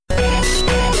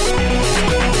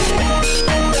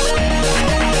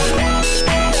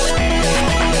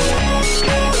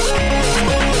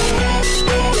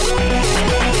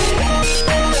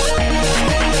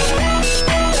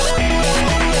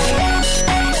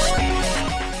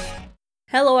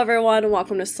Hello everyone, and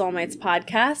welcome to Soulmates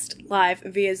Podcast, live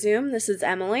via Zoom. This is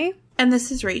Emily. And this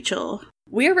is Rachel.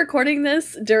 We are recording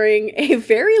this during a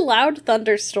very loud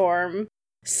thunderstorm,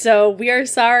 so we are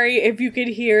sorry if you could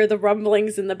hear the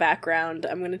rumblings in the background.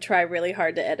 I'm going to try really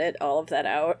hard to edit all of that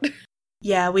out.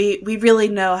 Yeah, we really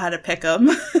know how to pick them.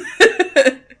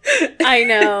 I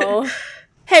know.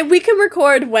 Hey, we can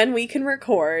record when we can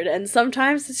record, and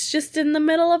sometimes it's just in the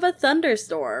middle of a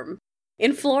thunderstorm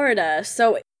in Florida,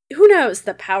 so who knows,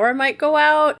 the power might go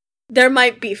out, there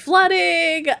might be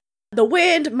flooding, the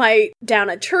wind might down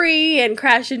a tree and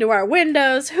crash into our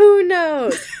windows, who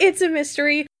knows? It's a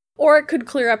mystery, or it could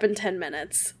clear up in 10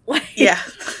 minutes. Yeah,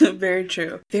 very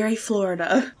true. Very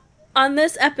Florida. On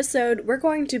this episode, we're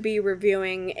going to be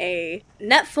reviewing a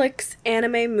Netflix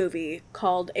anime movie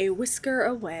called A Whisker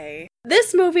Away.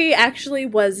 This movie actually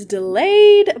was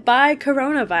delayed by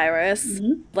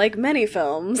coronavirus, like many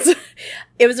films.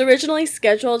 It was originally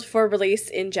scheduled for release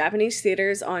in Japanese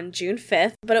theaters on June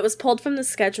 5th, but it was pulled from the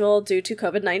schedule due to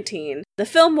COVID-19. The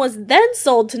film was then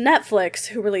sold to Netflix,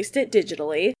 who released it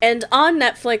digitally, and on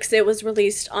Netflix it was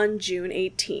released on June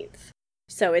 18th.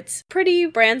 So it's pretty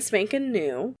brand spanking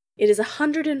new. It is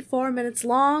 104 minutes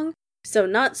long, so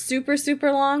not super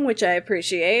long, which I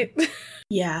appreciate.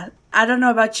 Yeah, I don't know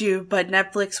about you, but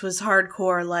Netflix was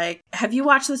hardcore like, have you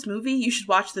watched this movie? You should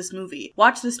watch this movie.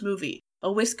 Watch this movie.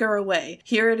 A Whisker Away.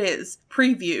 Here it is.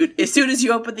 Previewed. As soon as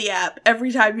you open the app.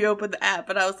 Every time you open the app.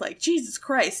 And I was like, Jesus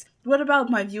Christ. What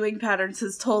about my viewing patterns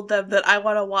has told them that I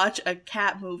want to watch a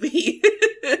cat movie?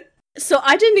 So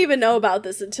I didn't even know about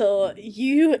this until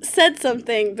you said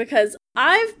something, because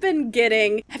I've been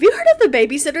getting, have you heard of the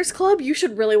Babysitters Club? You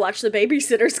should really watch the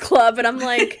Babysitters Club. And I'm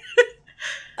like,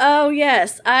 oh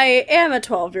yes, I am a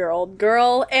 12-year-old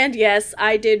girl, and yes,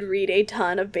 I did read a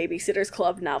ton of Babysitters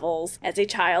Club novels as a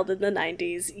child in the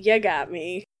 90s. You got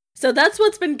me. So that's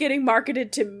what's been getting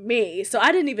marketed to me, so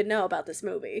I didn't even know about this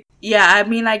movie. Yeah, I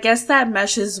mean, I guess that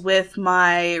meshes with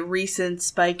my recent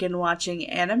spike in watching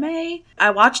anime.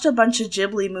 I watched a bunch of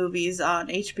Ghibli movies on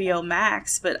HBO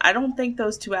Max, but I don't think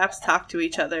those two apps talk to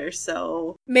each other,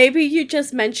 so... Maybe you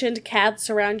just mentioned cats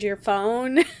around your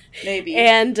phone. Maybe.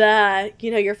 And,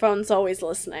 your phone's always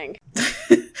listening.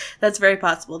 That's very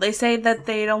possible. They say that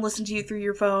they don't listen to you through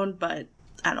your phone, but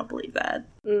I don't believe that.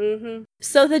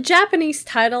 So the Japanese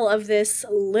title of this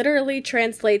literally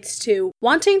translates to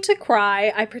Wanting to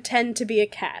Cry, I Pretend to Be a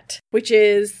Cat, which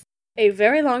is a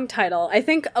very long title. I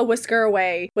think A Whisker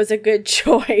Away was a good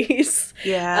choice.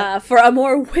 Yeah. For a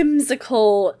more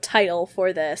whimsical title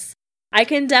for this. I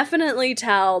can definitely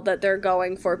tell that they're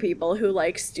going for people who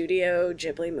like Studio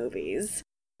Ghibli movies.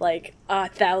 Like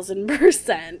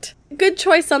 1,000%. Good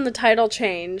choice on the title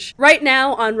change. Right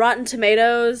now, on Rotten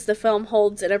Tomatoes, the film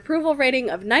holds an approval rating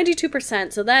of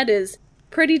 92%, so that is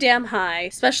pretty damn high,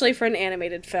 especially for an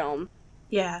animated film.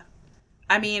 Yeah.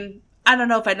 I mean, I don't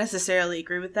know if I necessarily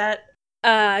agree with that.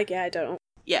 Yeah, I don't.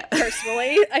 Yeah.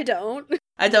 Personally, I don't.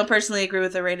 I don't personally agree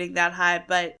with a rating that high,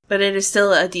 but it is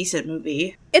still a decent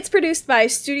movie. It's produced by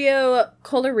Studio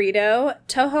Colorido,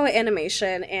 Toho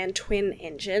Animation, and Twin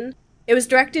Engine. It was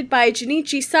directed by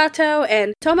Junichi Sato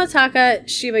and Toмотaka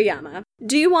Shibayama.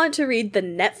 Do you want to read the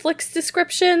Netflix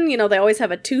description? You know, they always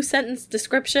have a 2-sentence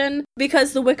description,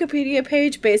 because the Wikipedia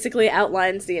page basically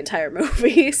outlines the entire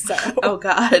movie, so... Oh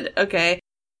god, okay.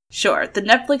 Sure. The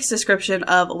Netflix description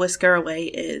of A Whisker Away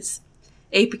is: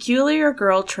 a peculiar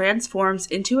girl transforms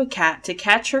into a cat to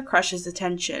catch her crush's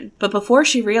attention, but before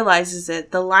she realizes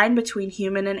it, the line between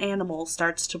human and animal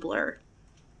starts to blur.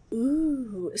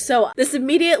 Ooh, so this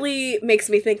immediately makes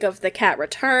me think of The Cat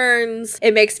Returns,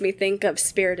 it makes me think of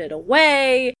Spirited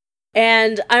Away,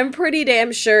 and I'm pretty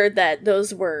damn sure that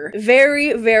those were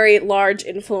very, very large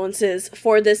influences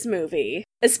for this movie,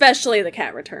 especially The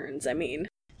Cat Returns, I mean.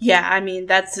 Yeah, I mean,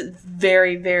 that's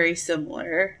very, very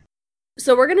similar.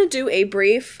 So we're gonna do a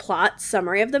brief plot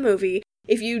summary of the movie.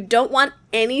 If you don't want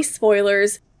any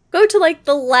spoilers, go to like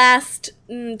the last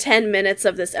 10 minutes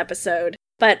of this episode.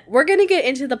 But we're gonna get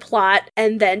into the plot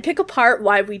and then pick apart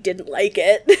why we didn't like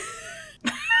it.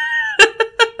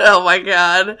 Oh my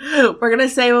god. We're gonna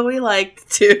say what we liked,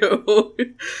 too.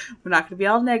 We're not gonna be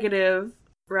all negative,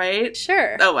 right?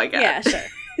 Sure. Oh my god. Yeah,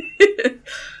 sure.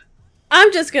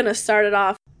 I'm just gonna start it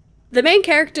off. The main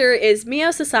character is Mio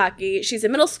Sasaki. She's a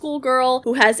middle school girl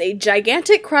who has a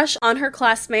gigantic crush on her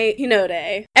classmate,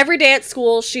 Hinode. Every day at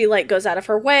school, she, goes out of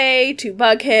her way to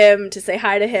bug him, to say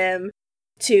hi to him,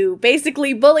 to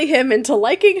basically bully him into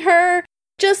liking her.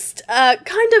 Just,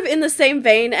 kind of in the same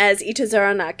vein as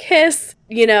Itazura na Kiss.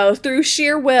 You know, through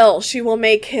sheer will, she will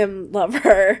make him love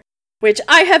her. Which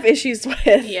I have issues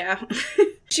with. Yeah.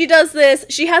 She does this.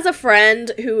 She has a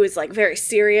friend who is, very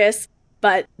serious.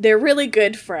 but they're really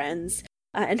good friends.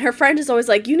 And her friend is always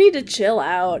like, you need to chill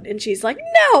out. And she's like,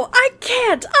 no, I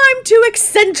can't. I'm too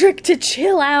eccentric to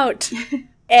chill out.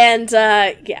 And,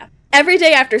 yeah. Every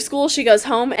day after school, she goes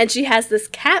home and she has this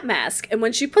cat mask. And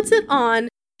when she puts it on,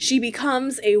 she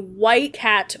becomes a white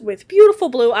cat with beautiful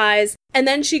blue eyes. And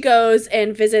then she goes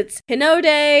and visits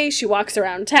Hinode. She walks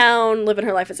around town, living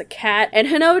her life as a cat. And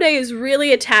Hinode is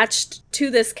really attached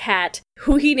to this cat,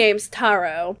 who he names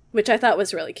Taro, which I thought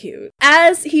was really cute.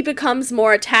 As he becomes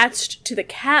more attached to the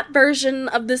cat version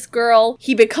of this girl,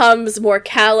 he becomes more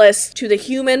callous to the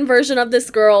human version of this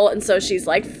girl. And so she's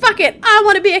like, fuck it, I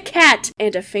want to be a cat.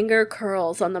 And a finger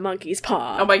curls on the monkey's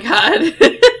paw. Oh my god.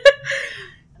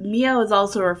 Mio is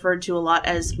also referred to a lot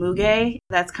as Muge.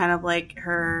 That's kind of like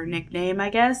her nickname,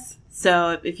 I guess.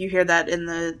 So if you hear that in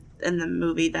the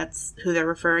movie, that's who they're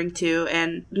referring to.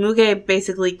 And Muge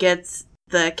basically gets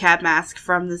the cat mask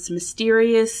from this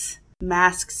mysterious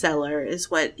mask seller, is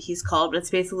what he's called. But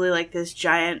it's basically like this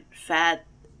giant, fat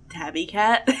tabby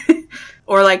cat.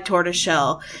 Or like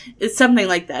tortoiseshell. It's something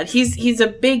like that. He's a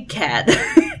big cat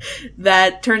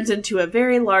that turns into a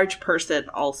very large person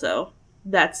also,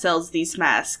 that sells these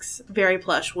masks. Very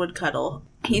plush, would cuddle.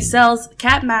 He sells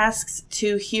cat masks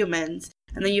to humans,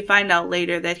 and then you find out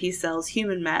later that he sells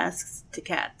human masks to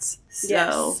cats. So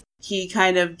yes. He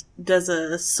kind of does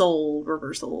a soul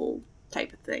reversal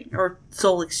type of thing, or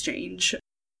soul exchange.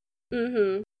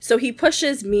 Mm-hmm. So he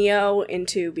pushes Mio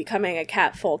into becoming a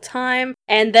cat full time,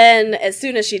 and then as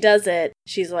soon as she does it,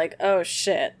 she's like, oh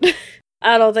shit.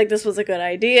 I don't think this was a good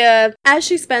idea. As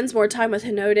she spends more time with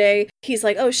Hinode, he's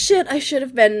like, oh shit, I should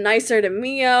have been nicer to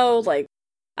Mio. Like,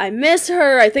 I miss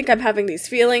her. I think I'm having these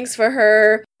feelings for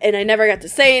her. And I never got to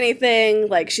say anything.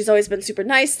 Like, she's always been super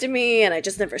nice to me, and I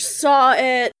just never saw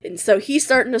it. And so he's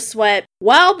starting to sweat.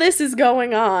 While this is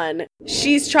going on,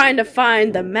 she's trying to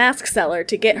find the mask seller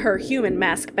to get her human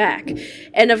mask back.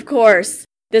 And of course,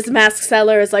 this mask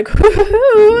seller is like,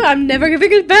 woo, I'm never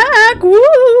giving it back,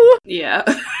 woo! Yeah.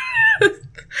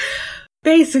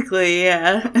 Basically,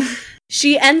 yeah.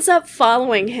 She ends up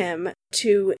following him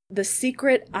to the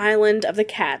secret island of the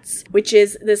cats, which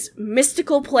is this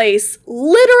mystical place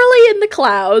literally in the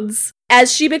clouds.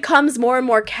 As she becomes more and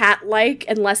more cat-like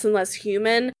and less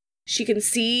human, she can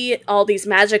see all these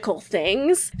magical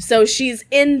things. So she's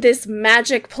in this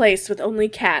magic place with only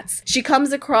cats. She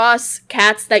comes across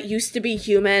cats that used to be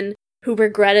human, who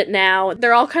regret it now.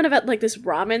 They're all kind of at like this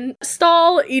ramen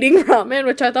stall eating ramen,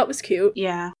 which I thought was cute.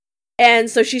 Yeah.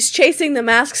 And so she's chasing the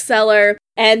mask seller,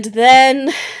 and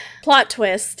then, plot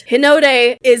twist,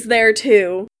 Hinode is there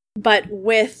too, but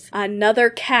with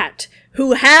another cat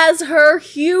who has her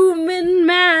human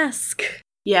mask.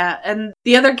 Yeah, and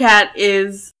the other cat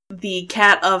is the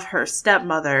cat of her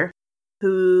stepmother,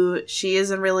 who she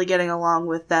isn't really getting along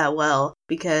with that well,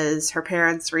 because her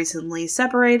parents recently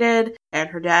separated, and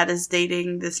her dad is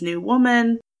dating this new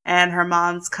woman, and her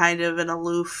mom's kind of an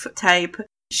aloof type.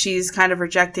 She's kind of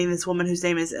rejecting this woman whose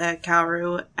name is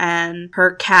Kaoru, and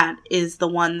her cat is the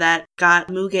one that got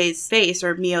Muge's face,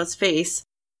 or Mio's face,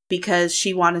 because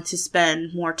she wanted to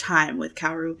spend more time with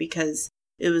Kaoru because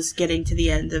it was getting to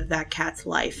the end of that cat's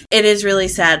life. It is really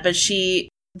sad, but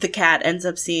the cat ends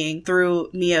up seeing through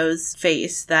Mio's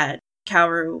face that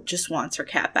Kaoru just wants her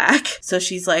cat back. So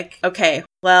she's like, okay,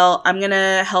 well, I'm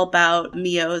gonna help out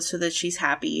Mio so that she's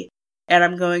happy. And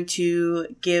I'm going to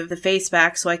give the face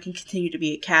back so I can continue to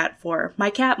be a cat for my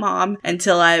cat mom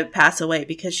until I pass away,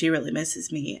 because she really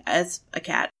misses me as a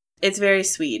cat. It's very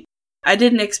sweet. I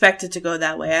didn't expect it to go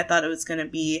that way. I thought it was going to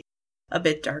be a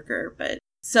bit darker, but...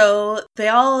 So they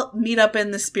all meet up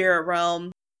in the spirit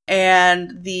realm,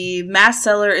 and the mask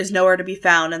seller is nowhere to be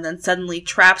found, and then suddenly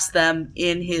traps them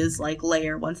in his,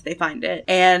 lair once they find it.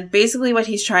 And basically what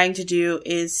he's trying to do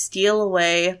is steal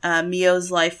away Mio's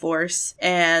life force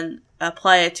and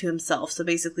apply it to himself, so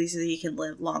basically so he can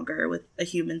live longer with a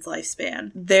human's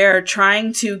lifespan. They're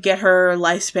trying to get her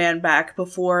lifespan back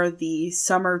before the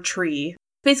summer tree.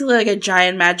 Basically like a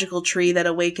giant magical tree that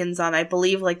awakens on, I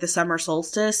believe, the summer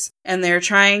solstice, and they're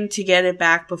trying to get it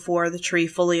back before the tree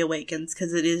fully awakens,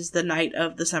 because it is the night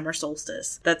of the summer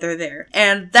solstice that they're there.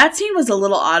 And that scene was a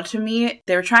little odd to me.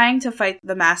 They were trying to fight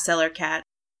the mask seller cat.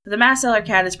 The mask seller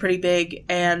cat is pretty big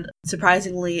and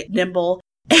surprisingly nimble,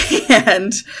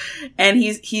 and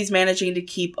he's managing to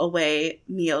keep away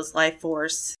Mio's life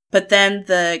force. But then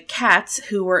the cats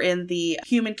who were in the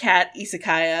human cat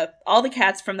isekai, all the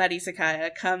cats from that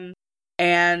isekai come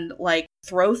and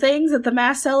throw things at the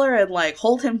mask seller and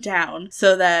hold him down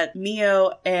so that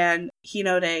Mio and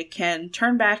Hinode can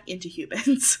turn back into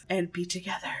humans and be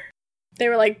together. They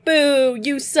were like, boo,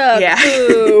 you suck, yeah.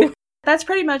 boo. That's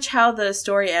pretty much how the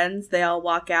story ends. They all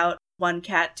walk out. one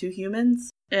cat, two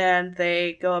humans, and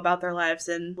they go about their lives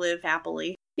and live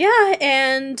happily. Yeah,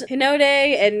 and Hinode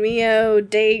and Mio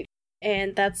date,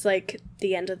 and that's like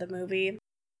the end of the movie.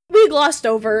 We glossed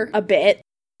over a bit,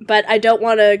 but I don't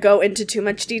want to go into too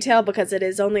much detail because it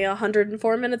is only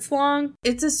 104 minutes long.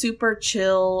 It's a super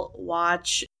chill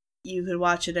watch. You could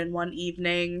watch it in one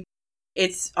evening.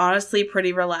 It's honestly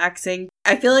pretty relaxing.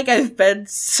 I feel like I've been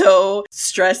so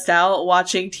stressed out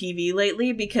watching TV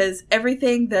lately because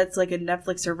everything that's like a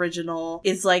Netflix original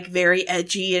is like very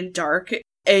edgy and dark,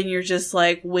 and you're just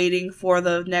like waiting for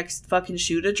the next fucking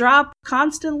shoe to drop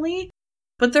constantly.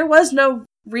 But there was no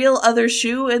real other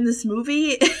shoe in this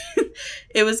movie.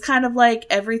 It was kind of like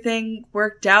everything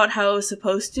worked out how it was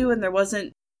supposed to, and there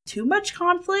wasn't too much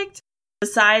conflict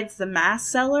besides the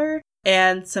mask seller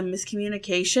and some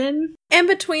miscommunication. And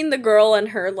between the girl and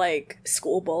her, like,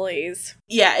 school bullies.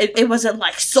 Yeah, it wasn't,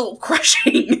 like,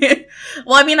 soul-crushing.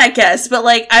 Well, I mean, I guess, but,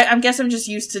 like, I guess I'm just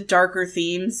used to darker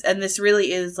themes, and this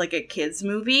really is, like, a kid's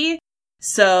movie,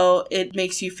 so it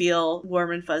makes you feel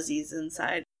warm and fuzzies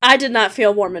inside. I did not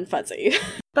feel warm and fuzzy.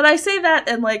 But I say that,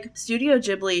 and, like, Studio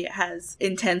Ghibli has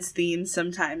intense themes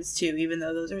sometimes, too, even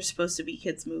though those are supposed to be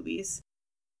kids' movies.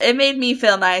 It made me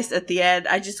feel nice at the end.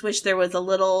 I just wish there was a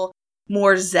little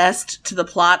more zest to the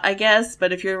plot, I guess,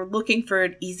 but if you're looking for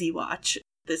an easy watch,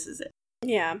 this is it.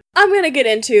 Yeah. I'm gonna get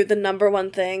into the number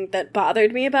one thing that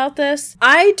bothered me about this.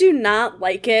 I do not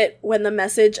like it when the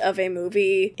message of a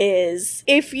movie is,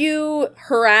 if you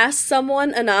harass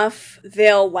someone enough,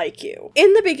 they'll like you.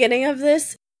 In the beginning of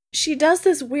this, she does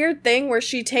this weird thing where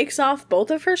she takes off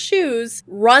both of her shoes,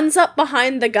 runs up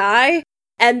behind the guy,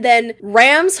 and then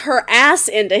rams her ass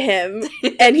into him,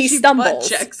 and he stumbles.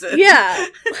 Butt checks it. Yeah.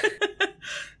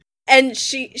 And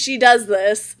she does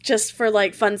this just for,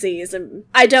 like, funsies, and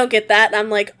I don't get that, and I'm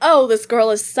like, oh, this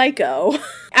girl is psycho.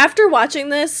 After watching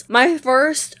this, my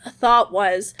first thought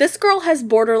was, this girl has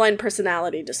borderline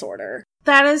personality disorder.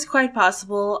 That is quite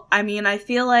possible. I mean, I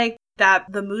feel like that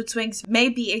the mood swings may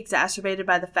be exacerbated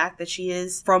by the fact that she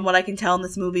is, from what I can tell in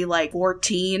this movie, like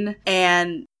 14,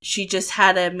 and she just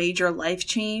had a major life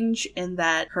change in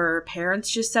that her parents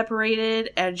just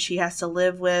separated and she has to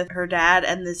live with her dad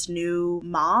and this new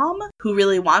mom who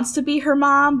really wants to be her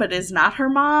mom but is not her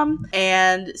mom.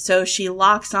 And so she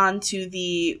locks on to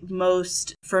the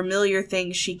most familiar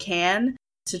thing she can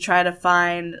to try to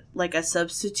find like a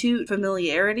substitute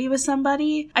familiarity with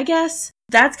somebody, I guess.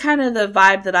 That's kind of the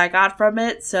vibe that I got from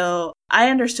it, so I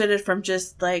understood it from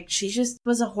just, like, she just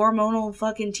was a hormonal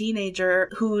fucking teenager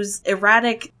whose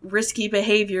erratic, risky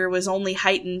behavior was only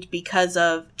heightened because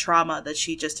of trauma that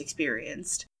she just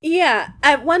experienced. Yeah,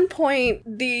 at one point,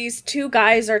 these two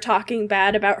guys are talking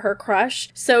bad about her crush,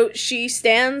 so she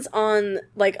stands on,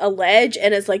 like, a ledge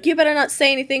and is like, you better not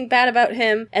say anything bad about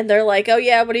him, and they're like, oh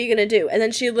yeah, what are you gonna do? And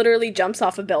then she literally jumps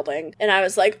off a building, and I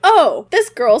was like, oh, this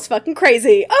girl's fucking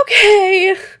crazy, okay!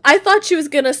 I thought she was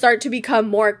gonna start to become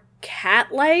more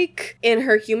cat-like in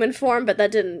her human form, but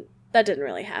that didn't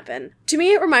really happen. To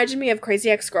me, it reminded me of Crazy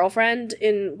Ex-Girlfriend,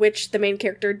 in which the main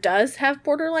character does have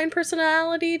borderline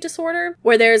personality disorder,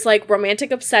 where there's, like,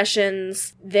 romantic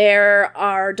obsessions, there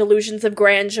are delusions of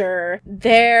grandeur,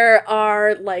 there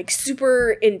are, like,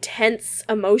 super intense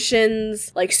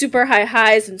emotions, like super high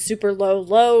highs and super low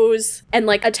lows, and,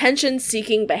 like,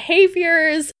 attention-seeking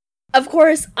behaviors. Of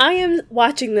course, I am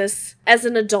watching this as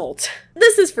an adult.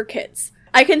 This is for kids.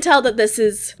 I can tell that this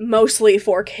is mostly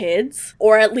for kids,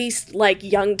 or at least, like,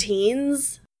 young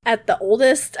teens at the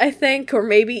oldest, I think, or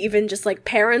maybe even just, like,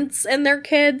 parents and their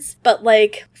kids. But,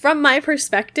 like, from my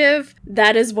perspective,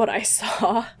 that is what I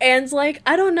saw. And, like,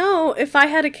 I don't know if I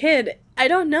had a kid, I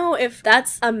don't know if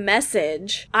that's a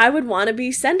message I would want to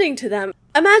be sending to them.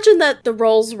 Imagine that the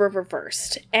roles were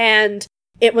reversed, and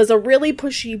it was a really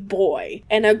pushy boy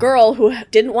and a girl who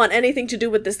didn't want anything to do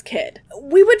with this kid.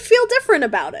 We would feel different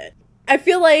about it. I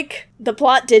feel like the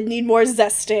plot did need more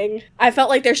zesting. I felt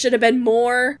like there should have been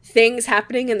more things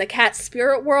happening in the cat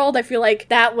spirit world. I feel like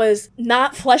that was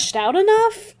not fleshed out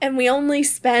enough, and we only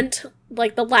spent,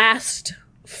 like, the last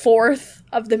fourth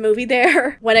of the movie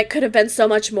there, when it could have been so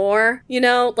much more, you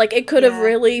know? Like, it could have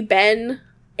really been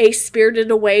a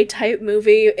Spirited Away type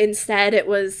movie. Instead, it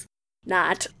was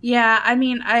not. Yeah, I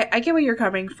mean, I get where you're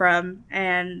coming from,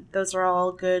 and those are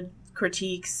all good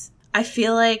critiques. I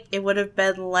feel like it would have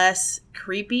been less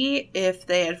creepy if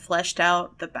they had fleshed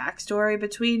out the backstory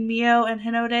between Mio and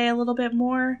Hinode a little bit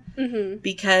more. Mm-hmm.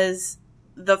 Because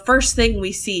the first thing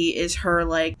we see is her,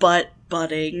 like,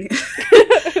 butting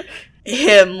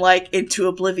him, like, into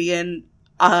oblivion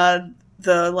on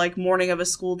the, like, morning of a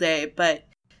school day. But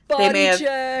Body they may have...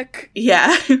 check!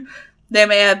 Yeah. They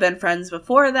may have been friends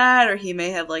before that, or he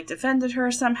may have, like, defended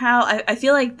her somehow. I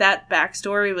feel like that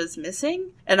backstory was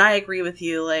missing, and I agree with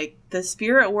you. Like, the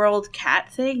spirit world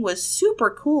cat thing was super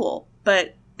cool,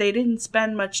 but they didn't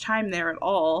spend much time there at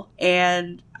all,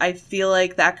 and I feel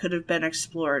like that could have been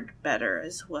explored better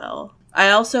as well.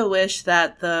 I also wish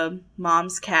that the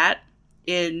mom's cat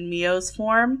in Mio's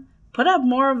form put up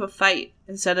more of a fight,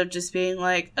 instead of just being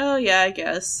like, oh yeah, I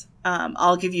guess.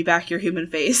 I'll give you back your human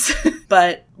face.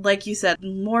 But like you said,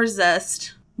 more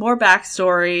zest, more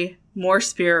backstory, more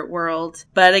spirit world.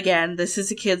 But again, this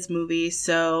is a kid's movie,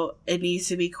 so it needs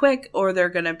to be quick or they're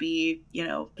gonna be,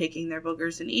 picking their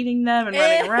boogers and eating them and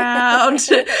running around.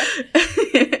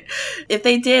 If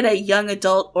they did a young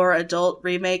adult or adult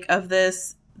remake of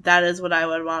this, that is what I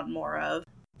would want more of.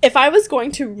 If I was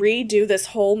going to redo this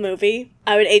whole movie,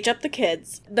 I would age up the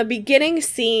kids. The beginning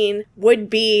scene would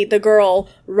be the girl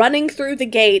running through the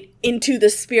gate into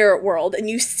the spirit world, and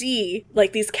you see,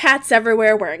 like, these cats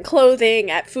everywhere wearing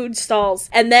clothing at food stalls,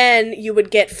 and then you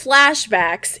would get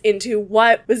flashbacks into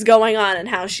what was going on and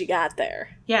how she got there.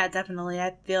 Yeah, definitely.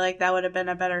 I feel like that would have been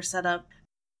a better setup.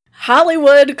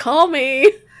 Hollywood, call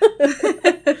me!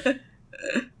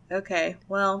 Okay,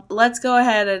 well, let's go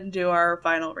ahead and do our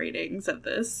final ratings of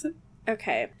this.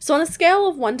 Okay, so on a scale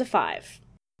of 1 to 5,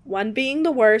 1 being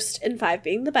the worst and 5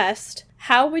 being the best,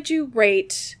 how would you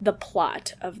rate the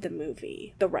plot of the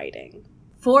movie, the writing?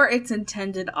 For its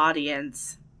intended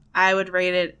audience, I would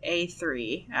rate it a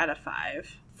 3 out of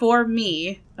 5. For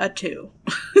me, a 2.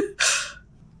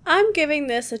 I'm giving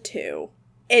this a 2.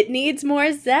 It needs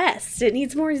more zest. It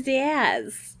needs more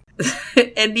zazz.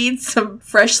 It needs some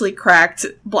freshly cracked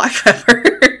black pepper.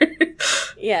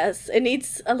 Yes, it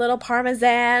needs a little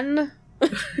parmesan.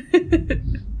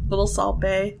 Little Salt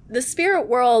Bae. The spirit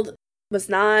world was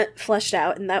not fleshed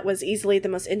out, and that was easily the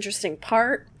most interesting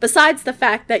part, besides the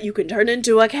fact that you can turn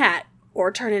into a cat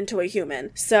or turn into a human.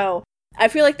 So I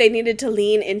feel like they needed to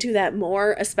lean into that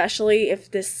more, especially if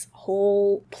this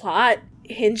whole plot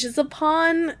hinges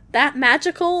upon that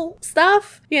magical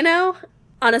stuff,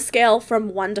 On a scale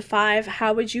from 1 to 5,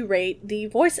 how would you rate the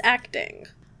voice acting?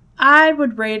 I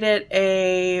would rate it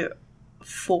a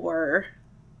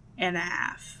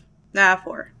 4.5.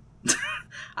 4.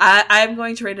 I'm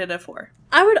going to rate it a 4.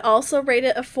 I would also rate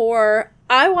it a 4.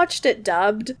 I watched it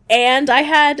dubbed, and I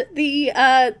had the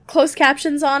closed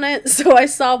captions on it, so I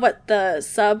saw what the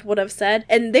sub would have said,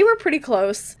 and they were pretty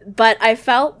close, but I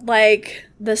felt like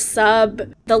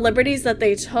the liberties that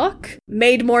they took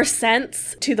made more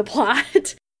sense to the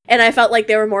plot, and I felt like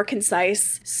they were more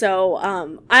concise. So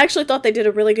I actually thought they did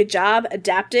a really good job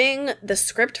adapting the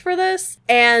script for this,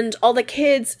 and all the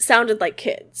kids sounded like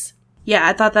kids. Yeah,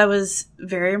 I thought that was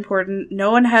very important.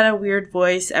 No one had a weird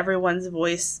voice. Everyone's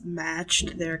voice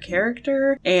matched their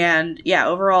character. And yeah,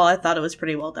 overall, I thought it was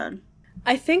pretty well done.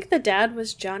 I think the dad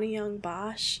was Johnny Young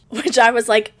Bosch, which I was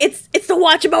like, it's the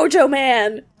Watch Mojo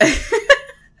Man!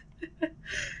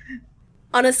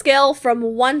 On a scale from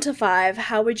 1 to 5,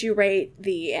 how would you rate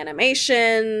the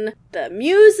animation, the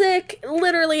music,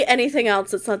 literally anything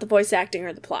else that's not the voice acting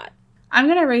or the plot? I'm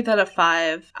going to rate that a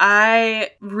 5.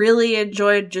 I really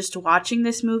enjoyed just watching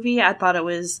this movie. I thought it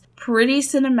was pretty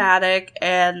cinematic,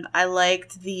 and I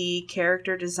liked the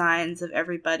character designs of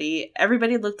everybody.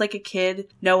 Everybody looked like a kid.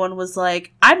 No one was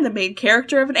like, I'm the main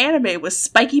character of an anime with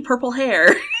spiky purple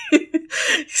hair.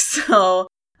 So,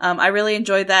 I really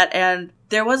enjoyed that, and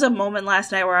there was a moment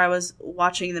last night where I was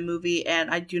watching the movie, and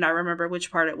I do not remember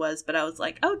which part it was, but I was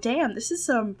like, oh damn, this is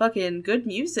some fucking good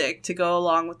music to go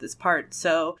along with this part.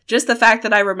 So just the fact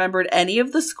that I remembered any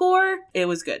of the score, it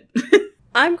was good.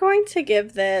 I'm going to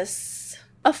give this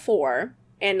a 4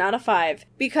 and not a 5,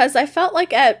 because I felt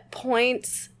like at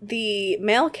points the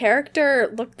male character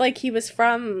looked like he was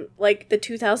from like the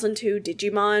 2002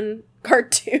 Digimon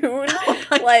cartoon. Oh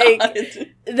my God.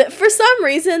 For some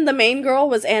reason the main girl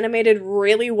was animated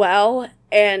really well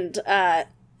and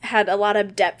had a lot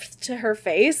of depth to her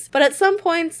face, but at some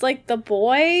points, like the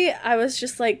boy, I was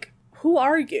just like, who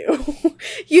are you?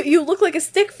 you look like a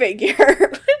stick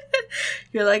figure.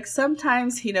 You're like,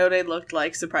 sometimes Hinode looked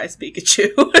like Surprise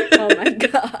Pikachu. Oh my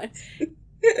god.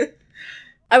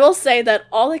 I will say that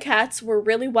all the cats were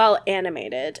really well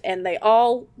animated, and they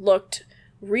all looked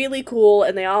really cool,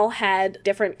 and they all had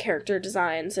different character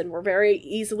designs and were very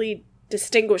easily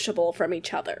distinguishable from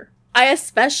each other. I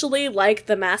especially like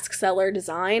the mask seller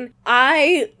design.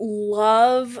 I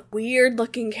love weird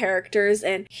looking characters,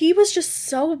 and he was just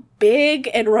so big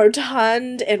and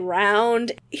rotund and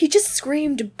round. He just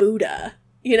screamed Buddha.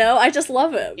 I just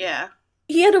love him. Yeah.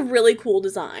 He had a really cool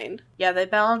design. Yeah, they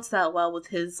balanced that well with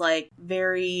his, like,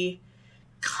 very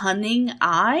cunning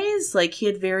eyes. Like, he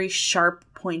had very sharp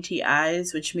pointy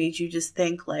eyes, which made you just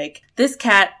think, like, this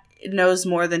cat knows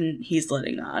more than he's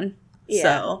letting on. Yeah.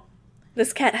 So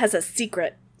This cat has a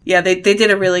secret. yeah, they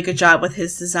did a really good job with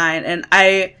his design, and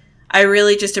I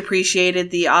really just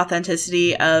appreciated the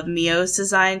authenticity of Mio's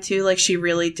design too. Like, she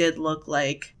really did look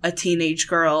like a teenage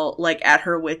girl, like, at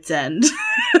her wit's end.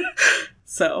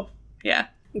 So, yeah.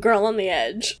 Girl on the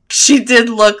edge. She did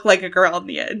look like a girl on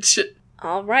the edge.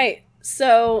 All right.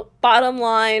 So, bottom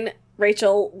line,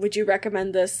 Rachel, would you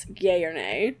recommend this, yay or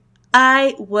nay?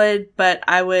 I would, but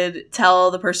I would tell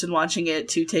the person watching it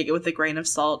to take it with a grain of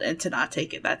salt and to not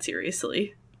take it that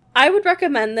seriously. I would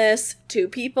recommend this to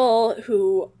people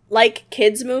who like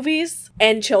kids' movies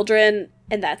and children,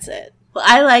 and that's it. Well,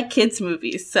 I like kids'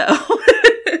 movies, so...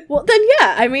 Well, then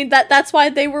yeah, I mean, that's why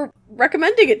they were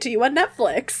recommending it to you on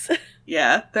Netflix.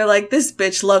 Yeah, they're like, this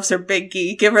bitch loves her Big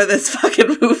Geek, give her this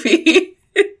fucking movie.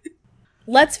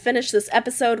 Let's finish this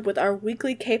episode with our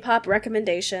weekly K-pop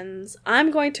recommendations.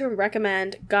 I'm going to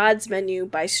recommend God's Menu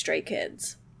by Stray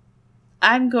Kids.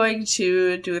 I'm going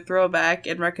to do a throwback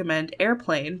and recommend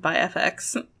Airplane by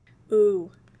FX.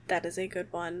 Ooh, that is a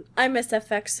good one. I miss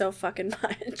FX so fucking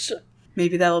much.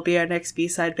 Maybe that will be our next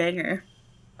B-side banger.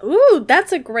 Ooh,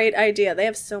 that's a great idea. They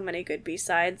have so many good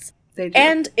B-sides. They do.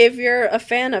 And if you're a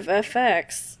fan of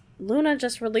FX, Luna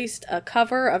just released a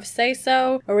cover of Say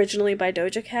So, originally by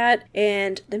Doja Cat,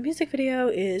 and the music video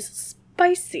is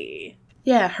spicy.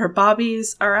 Yeah, her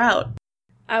bobbies are out.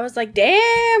 I was like,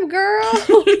 damn, girl!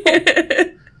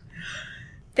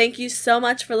 Thank you so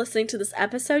much for listening to this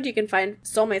episode. You can find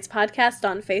Soulmates Podcast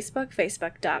on Facebook,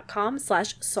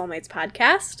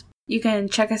 facebook.com/soulmatespodcast. You can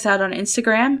check us out on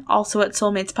Instagram, also at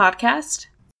Soulmates Podcast.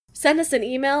 Send us an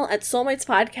email at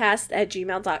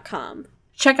soulmatespodcast@gmail.com.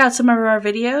 Check out some of our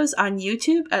videos on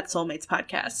YouTube at Soulmates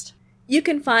Podcast. You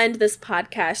can find this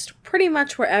podcast pretty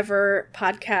much wherever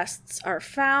podcasts are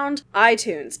found.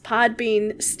 iTunes,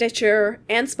 Podbean, Stitcher,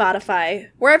 and Spotify.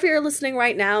 Wherever you're listening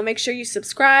right now, make sure you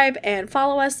subscribe and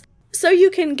follow us so you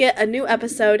can get a new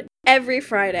episode every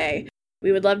Friday.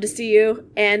 We would love to see you,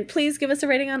 and please give us a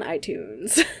rating on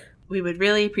iTunes. We would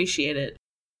really appreciate it.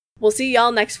 We'll see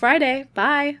y'all next Friday.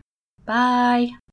 Bye. Bye.